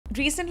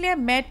Recently I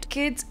met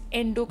kids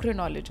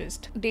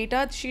endocrinologist. Data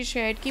she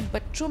shared कि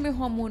बच्चों में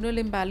hormonal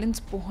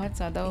imbalance बहुत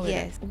ज़्यादा हो रहा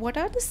है. Yes. What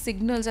are the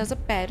signals as a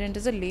parent,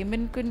 as a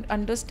layman can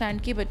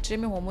understand कि बच्चे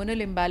में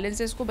hormonal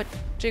imbalance है, इसको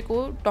बच्चे को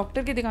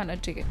डॉक्टर के दिखाना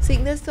चाहिए?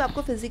 Signals तो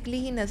आपको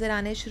physically ही नज़र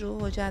आने शुरू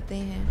हो जाते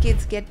हैं.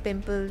 Kids get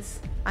pimples,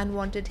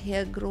 unwanted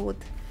hair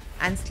growth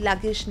and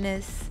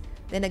sluggishness.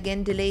 Then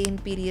again delay in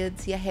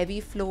periods, yeah,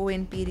 heavy flow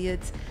in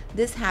periods.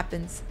 This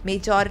happens.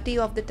 Majority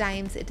of the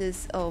times it is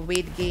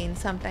weight gain.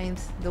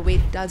 Sometimes the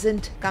weight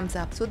doesn't comes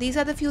up. So these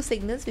are the few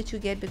signals which you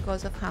get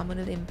because of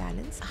hormonal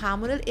imbalance.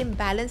 Hormonal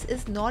imbalance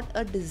is not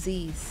a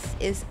disease.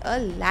 It's a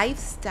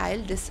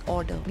lifestyle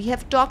disorder. We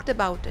have talked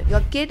about it.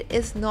 Your kid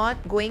is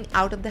not going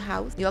out of the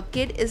house. Your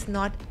kid is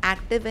not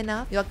active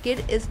enough. Your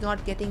kid is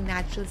not getting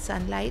natural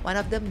sunlight. One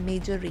of the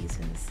major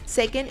reasons.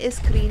 Second is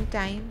screen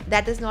time.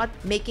 That is not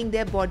making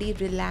their body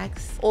relax.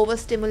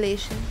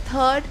 Overstimulation.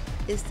 Third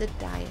is the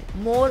diet.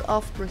 More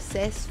of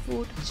processed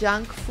food,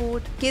 junk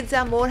food. Kids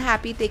are more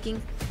happy taking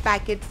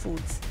packet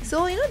foods.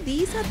 So,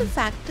 these are the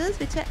factors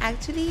which are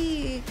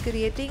actually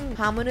creating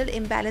hormonal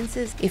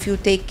imbalances. If you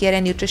take care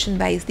and nutrition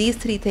wise, these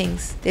three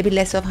things, there will be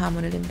less of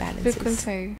hormonal imbalances. बिल्कुल सही.